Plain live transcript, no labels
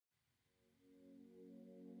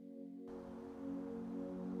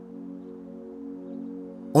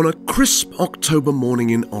On a crisp October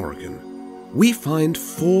morning in Oregon, we find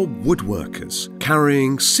 4 woodworkers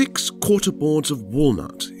carrying 6 quarterboards of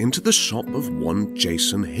walnut into the shop of one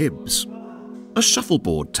Jason Hibbs. A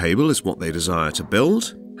shuffleboard table is what they desire to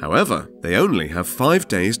build. However, they only have 5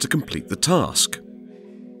 days to complete the task.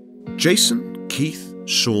 Jason, Keith,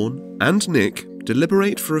 Sean, and Nick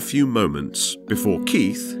deliberate for a few moments before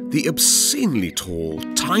Keith, the obscenely tall,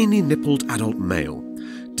 tiny-nippled adult male,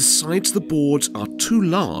 decides the boards are too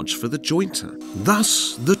large for the jointer.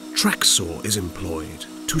 Thus, the track saw is employed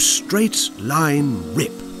to straight-line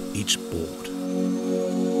rip each board.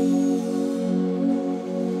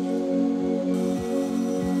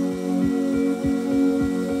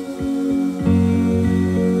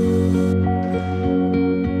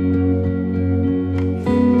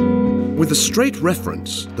 With a straight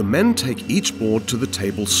reference, the men take each board to the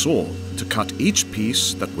table saw to cut each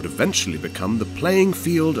piece that would eventually become the playing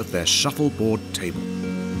field of their shuffleboard table.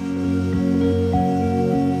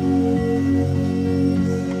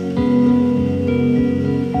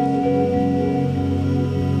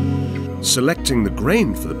 Selecting the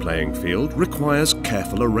grain for the playing field requires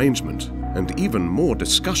careful arrangement and even more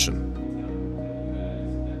discussion.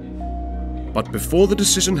 But before the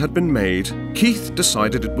decision had been made, Keith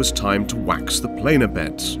decided it was time to wax the planer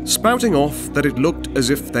beds, spouting off that it looked as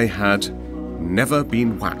if they had never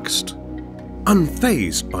been waxed.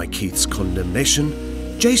 Unfazed by Keith's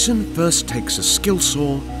condemnation, Jason first takes a skill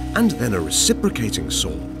saw and then a reciprocating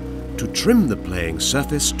saw to trim the playing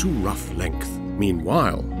surface to rough length.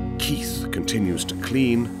 Meanwhile, Keith continues to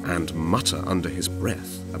clean and mutter under his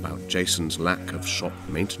breath about Jason's lack of shop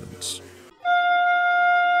maintenance.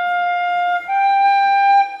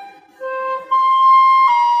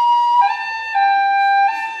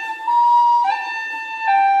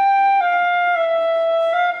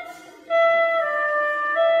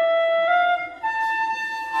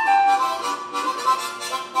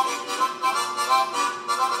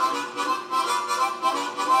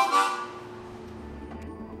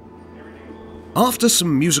 After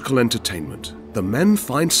some musical entertainment, the men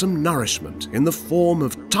find some nourishment in the form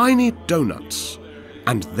of tiny donuts,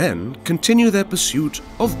 and then continue their pursuit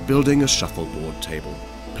of building a shuffleboard table.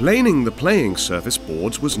 Planing the playing surface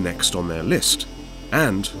boards was next on their list,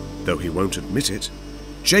 and, though he won't admit it,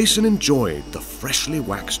 Jason enjoyed the freshly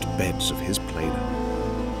waxed beds of his planer.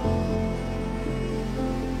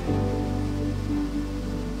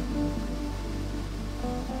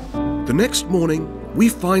 The next morning, we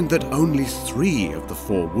find that only 3 of the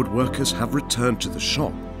 4 woodworkers have returned to the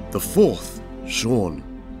shop. The 4th, Sean,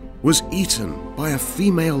 was eaten by a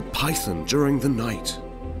female python during the night.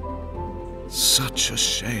 Such a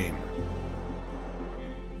shame.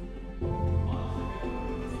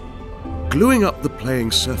 Gluing up the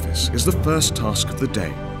playing surface is the first task of the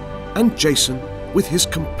day, and Jason, with his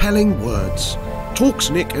compelling words, talks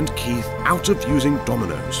Nick and Keith out of using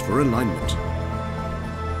dominoes for alignment.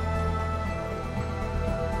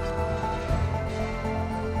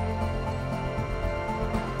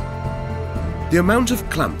 The amount of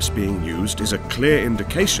clamps being used is a clear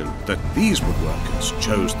indication that these woodworkers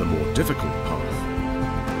chose the more difficult path.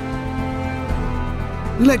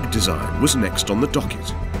 Leg design was next on the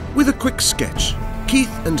docket. With a quick sketch, Keith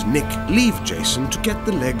and Nick leave Jason to get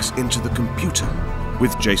the legs into the computer.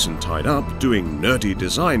 With Jason tied up doing nerdy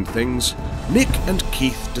design things, Nick and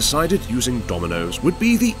Keith decided using dominoes would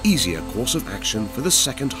be the easier course of action for the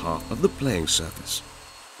second half of the playing surface.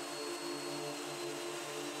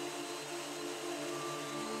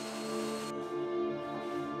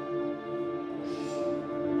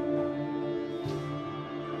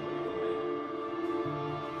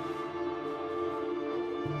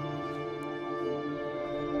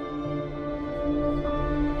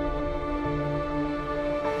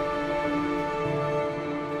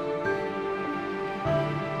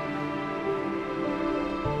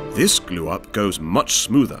 This glue-up goes much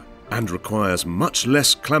smoother and requires much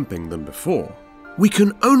less clamping than before. We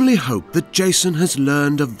can only hope that Jason has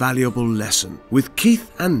learned a valuable lesson with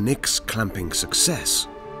Keith and Nick's clamping success.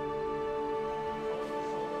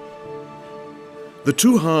 The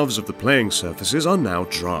 2 halves of the playing surfaces are now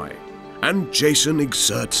dry, and Jason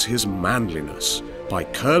exerts his manliness by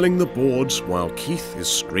curling the boards while Keith is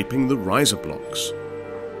scraping the riser blocks.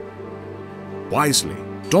 Wisely,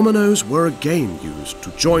 dominoes were again used to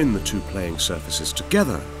join the 2 playing surfaces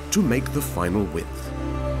together to make the final width.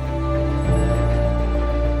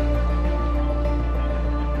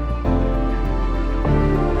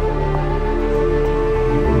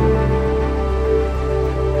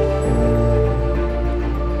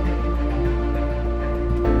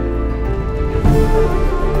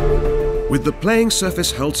 With the playing surface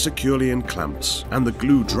held securely in clamps and the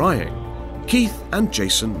glue drying, Keith and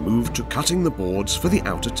Jason moved to cutting the boards for the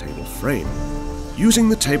outer table frame. Using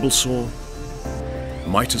the table saw,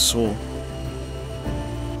 miter saw,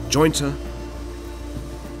 jointer,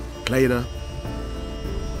 planer,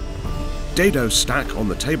 dado stack on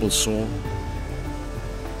the table saw,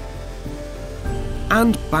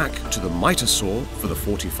 and back to the miter saw for the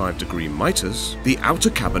 45-degree miters, the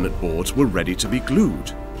outer cabinet boards were ready to be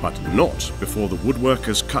glued, but not before the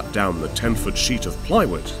woodworkers cut down the 10-foot sheet of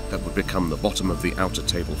plywood that would become the bottom of the outer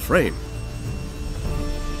table frame.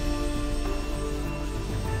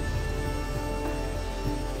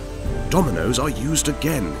 Dominoes are used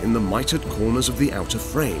again in the mitered corners of the outer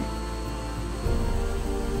frame.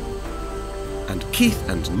 And Keith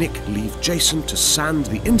and Nick leave Jason to sand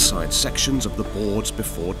the inside sections of the boards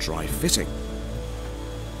before dry fitting.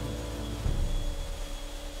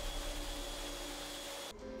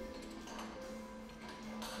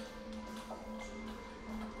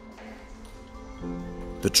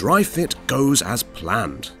 The dry fit goes as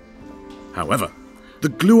planned. However, the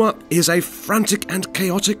glue-up is a frantic and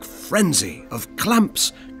chaotic frenzy of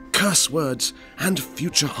clamps, curse words, and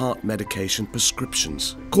future heart medication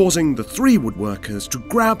prescriptions, causing the three woodworkers to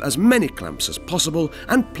grab as many clamps as possible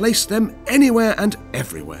and place them anywhere and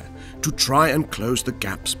everywhere to try and close the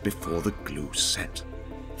gaps before the glue set.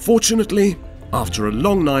 Fortunately, after a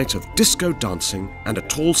long night of disco dancing and a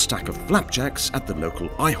tall stack of flapjacks at the local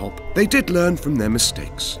IHOP, they did learn from their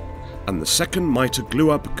mistakes, and the second miter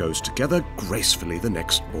glue-up goes together gracefully the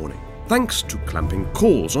next morning, thanks to clamping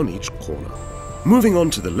cawls on each corner. Moving on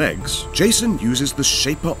to the legs, Jason uses the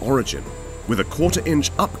Shaper Origin with a 1/4-inch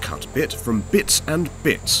upcut bit from Bits and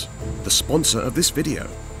Bits, the sponsor of this video.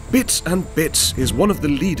 Bits and Bits is one of the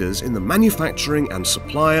leaders in the manufacturing and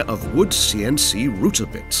supplier of wood CNC router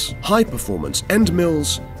bits, high-performance end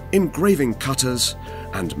mills, engraving cutters,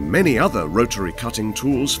 and many other rotary cutting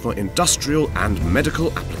tools for industrial and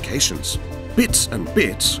medical applications. Bits and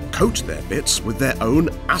Bits coat their bits with their own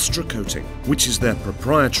Astra coating, which is their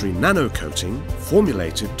proprietary nano coating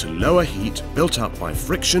formulated to lower heat built up by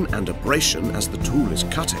friction and abrasion as the tool is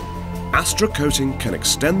cutting. Astra coating can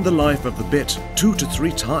extend the life of the bit 2 to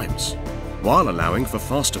 3 times, while allowing for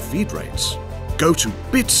faster feed rates. Go to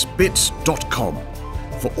bitsbits.com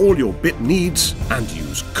for all your bit needs and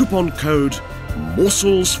use coupon code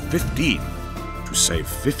MORSELS15 to save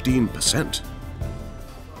 15%.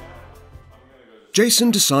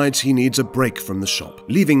 Jason decides he needs a break from the shop,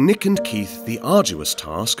 leaving Nick and Keith the arduous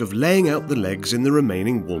task of laying out the legs in the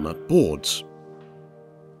remaining walnut boards.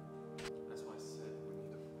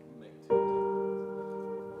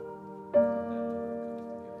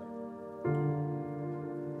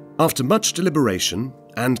 After much deliberation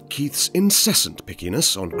and Keith's incessant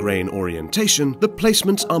pickiness on grain orientation, the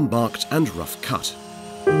placements are marked and rough cut.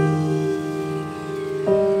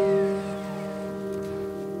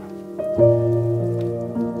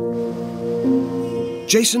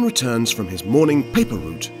 Jason returns from his morning paper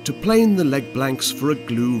route to plane the leg blanks for a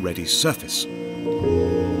glue-ready surface.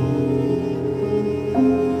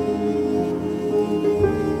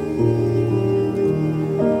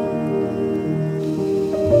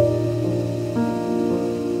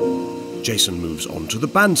 Jason moves on to the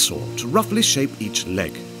bandsaw to roughly shape each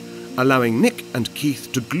leg, allowing Nick and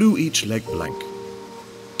Keith to glue each leg blank.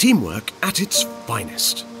 Teamwork at its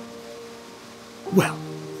finest. Well,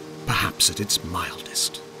 perhaps at its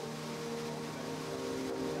mildest.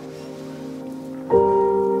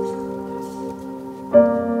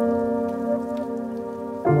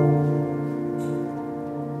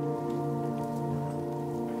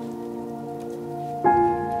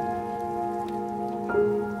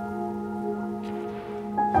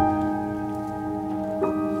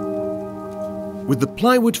 With the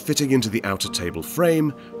plywood fitting into the outer table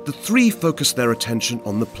frame, the three focus their attention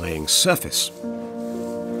on the playing surface.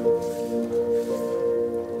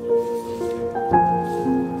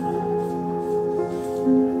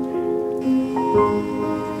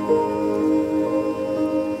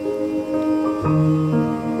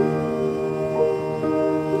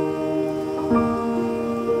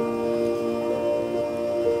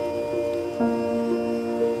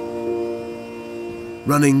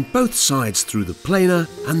 Running both sides through the planer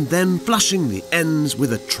and then flushing the ends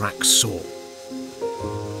with a track saw.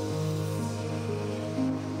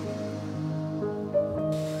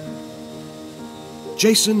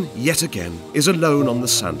 Jason, yet again, is alone on the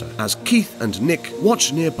sander as Keith and Nick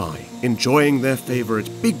watch nearby, enjoying their favourite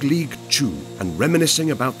big league chew and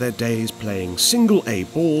reminiscing about their days playing single-A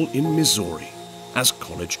ball in Missouri as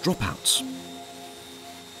college dropouts.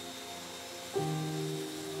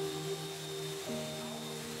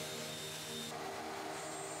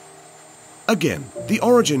 Again, the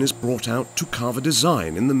origin is brought out to carve a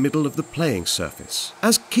design in the middle of the playing surface,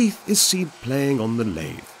 as Keith is seen playing on the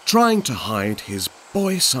lathe, trying to hide his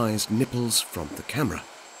boy-sized nipples from the camera.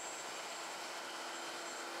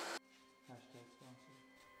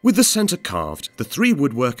 With the centre carved, the three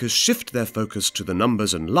woodworkers shift their focus to the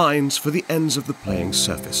numbers and lines for the ends of the playing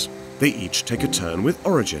surface. They each take a turn with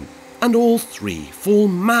origin, and all three fall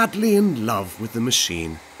madly in love with the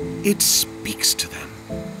machine. It speaks to them.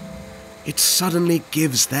 It suddenly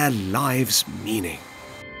gives their lives meaning.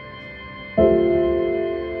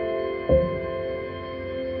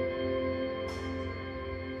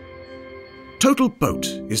 Total Boat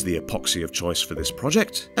is the epoxy of choice for this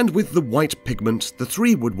project, and with the white pigment, the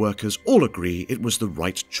three woodworkers all agree it was the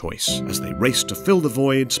right choice as they race to fill the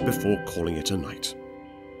voids before calling it a night.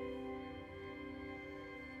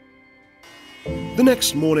 The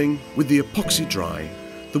next morning, with the epoxy dry,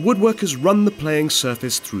 the woodworkers run the playing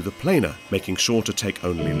surface through the planer, making sure to take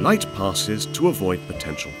only light passes to avoid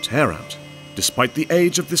potential tear-out. Despite the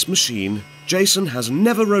age of this machine, Jason has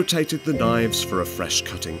never rotated the knives for a fresh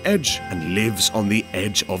cutting edge and lives on the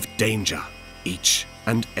edge of danger each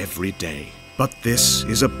and every day. But this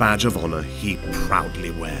is a badge of honour he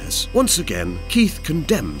proudly wears. Once again, Keith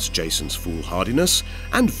condemns Jason's foolhardiness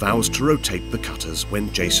and vows to rotate the cutters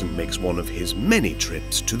when Jason makes one of his many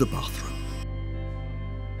trips to the bathroom.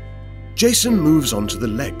 Jason moves on to the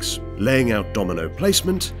legs, laying out domino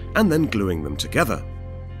placement and then gluing them together.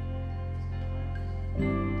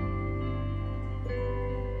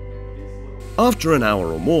 After an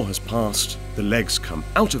hour or more has passed, the legs come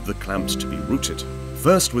out of the clamps to be routed,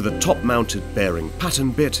 first with a top-mounted bearing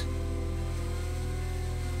pattern bit,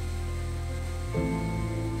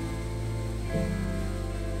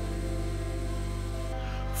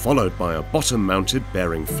 followed by a bottom-mounted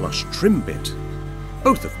bearing flush trim bit,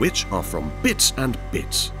 both of which are from Bits and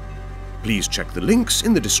Bits. Please check the links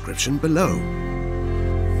in the description below.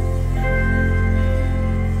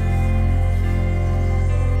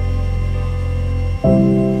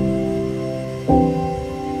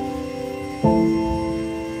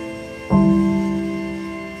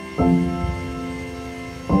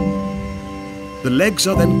 The legs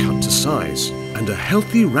are then cut to size and a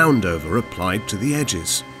healthy roundover applied to the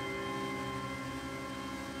edges.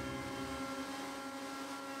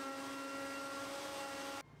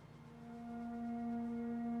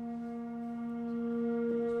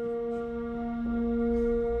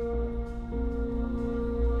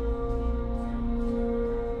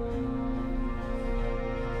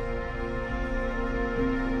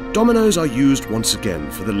 Dominoes are used once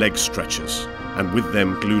again for the leg stretchers, and with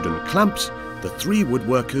them glued and clamped, the three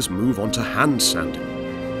woodworkers move on to hand sanding.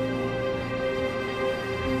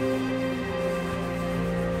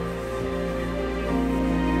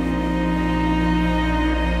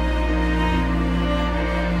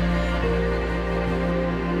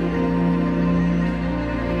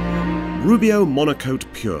 Rubio Monocoat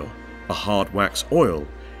Pure, a hard wax oil,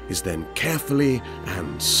 is then carefully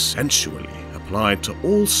and sensually applied to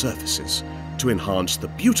all surfaces to enhance the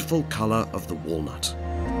beautiful colour of the walnut.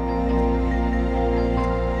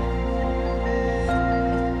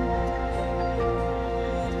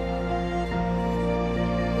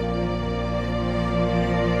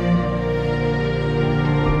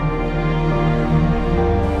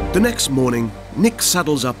 The next morning, Nick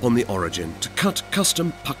saddles up on the Origin to cut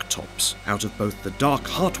custom puck tops out of both the dark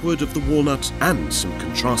heartwood of the walnut and some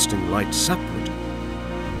contrasting light sapwood.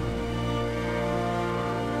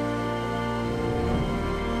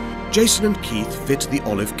 Jason and Keith fit the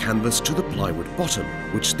olive canvas to the plywood bottom,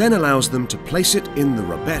 which then allows them to place it in the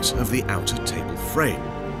rabette of the outer table frame.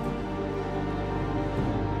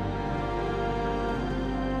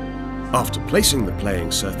 After placing the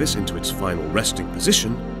playing surface into its final resting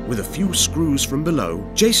position, with a few screws from below,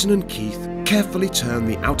 Jason and Keith carefully turn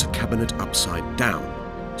the outer cabinet upside down,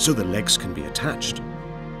 so the legs can be attached.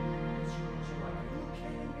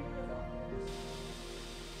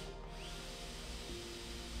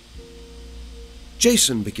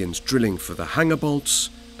 Jason begins drilling for the hanger bolts,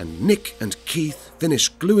 and Nick and Keith finish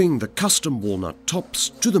gluing the custom walnut tops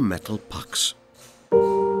to the metal pucks.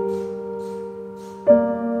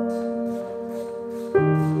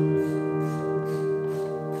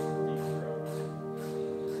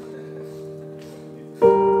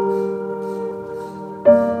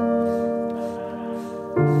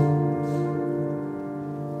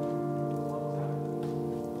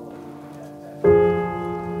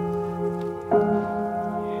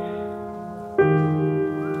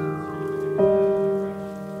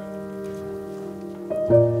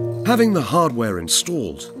 Having the hardware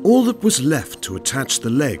installed, all that was left to attach the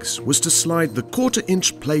legs was to slide the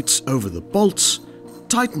 1/4-inch plates over the bolts,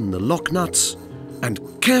 tighten the lock nuts, and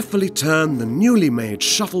carefully turn the newly made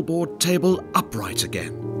shuffleboard table upright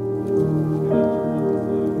again.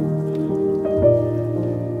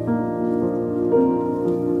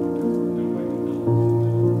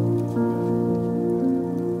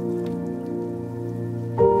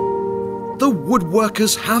 The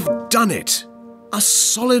woodworkers have done it! A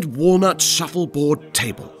solid walnut shuffleboard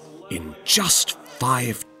table in just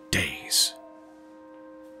 5 days.